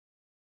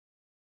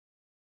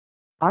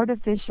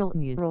Artificial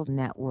neural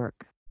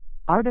network.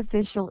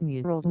 Artificial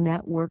neural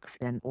networks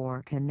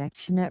and/or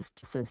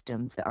connectionist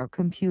systems are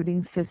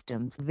computing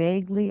systems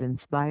vaguely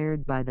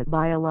inspired by the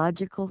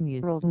biological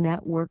neural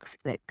networks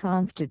that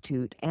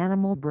constitute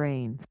animal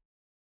brains.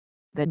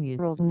 The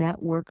neural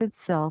network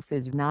itself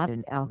is not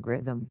an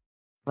algorithm,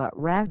 but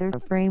rather a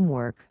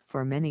framework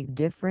for many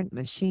different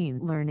machine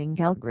learning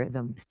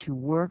algorithms to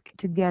work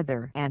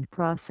together and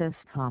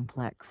process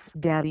complex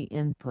data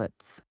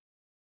inputs.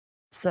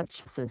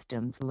 Such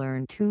systems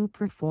learn to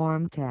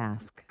perform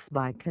tasks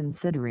by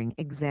considering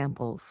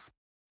examples,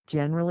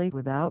 generally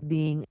without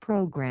being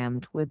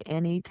programmed with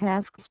any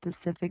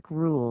task-specific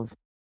rules.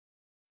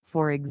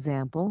 For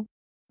example,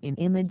 in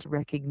image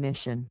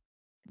recognition,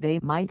 they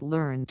might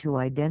learn to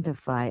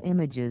identify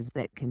images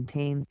that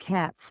contain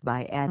cats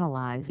by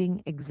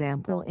analyzing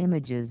example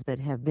images that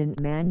have been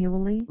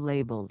manually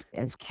labeled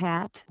as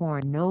cat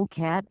or no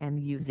cat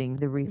and using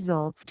the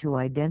results to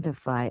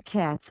identify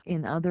cats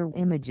in other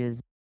images.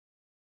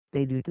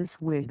 They do this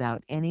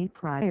without any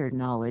prior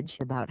knowledge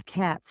about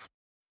cats,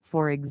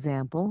 for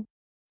example,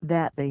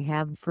 that they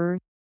have fur,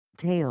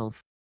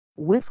 tails,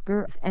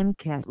 whiskers and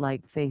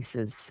cat-like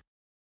faces.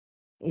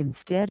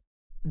 Instead,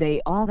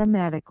 they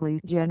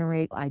automatically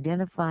generate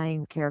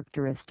identifying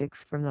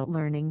characteristics from the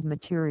learning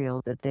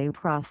material that they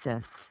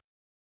process.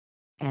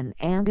 And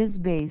is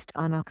based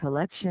on a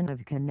collection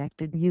of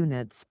connected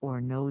units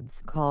or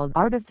nodes called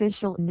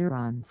artificial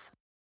neurons,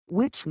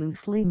 which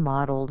loosely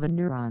model the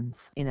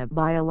neurons in a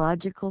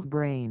biological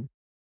brain.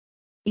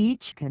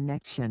 Each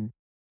connection,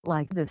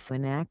 like the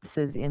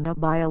synapses in a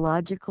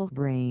biological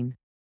brain,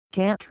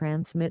 can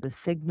transmit a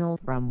signal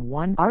from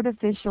one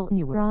artificial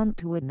neuron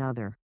to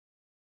another.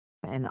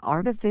 An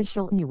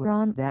artificial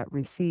neuron that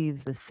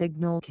receives the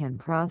signal can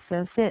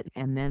process it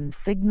and then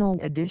signal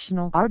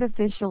additional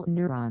artificial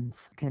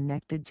neurons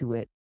connected to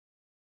it.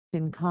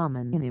 In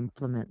common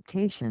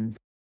implementations,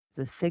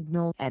 the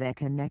signal at a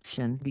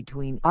connection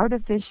between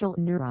artificial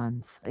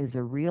neurons is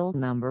a real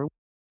number,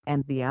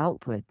 and the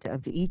output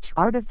of each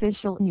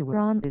artificial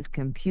neuron is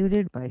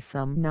computed by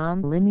some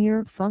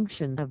nonlinear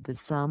function of the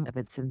sum of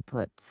its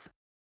inputs.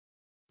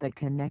 The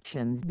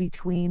connections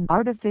between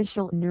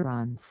artificial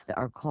neurons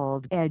are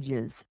called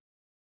edges.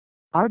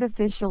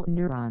 Artificial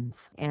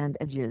neurons and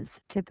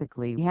edges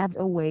typically have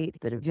a weight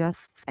that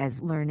adjusts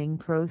as learning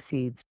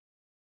proceeds.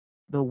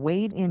 The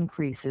weight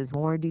increases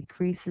or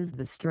decreases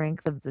the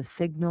strength of the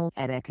signal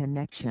at a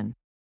connection.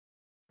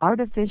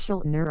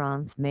 Artificial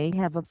neurons may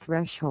have a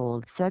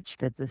threshold such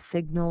that the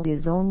signal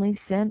is only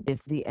sent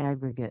if the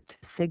aggregate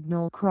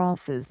signal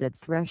crosses that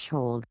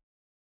threshold.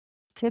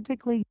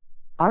 Typically,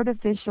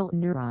 artificial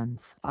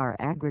neurons are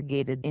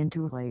aggregated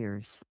into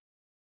layers.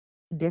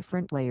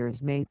 Different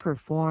layers may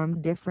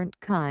perform different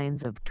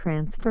kinds of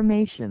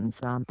transformations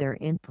on their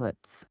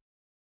inputs.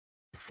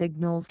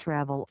 Signals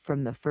travel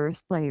from the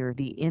first layer,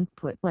 the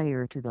input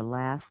layer, to the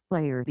last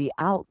layer, the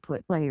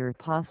output layer,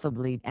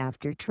 possibly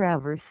after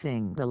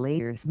traversing the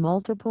layers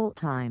multiple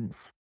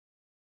times.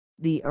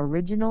 The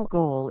original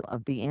goal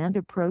of the AND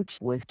approach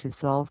was to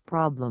solve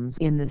problems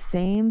in the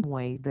same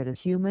way that a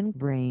human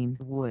brain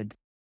would.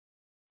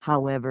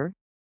 However,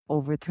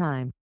 over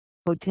time,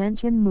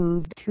 attention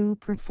moved to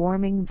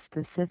performing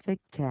specific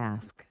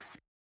tasks,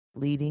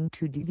 leading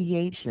to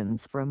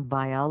deviations from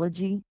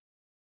biology.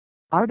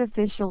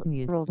 Artificial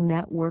neural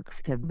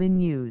networks have been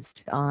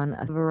used on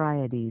a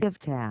variety of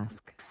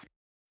tasks,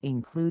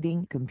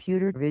 including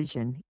computer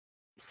vision,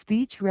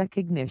 speech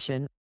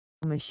recognition,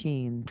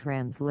 machine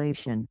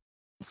translation,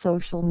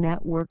 social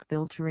network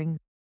filtering,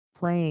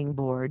 playing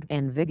board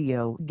and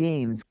video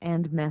games,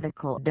 and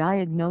medical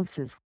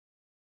diagnosis.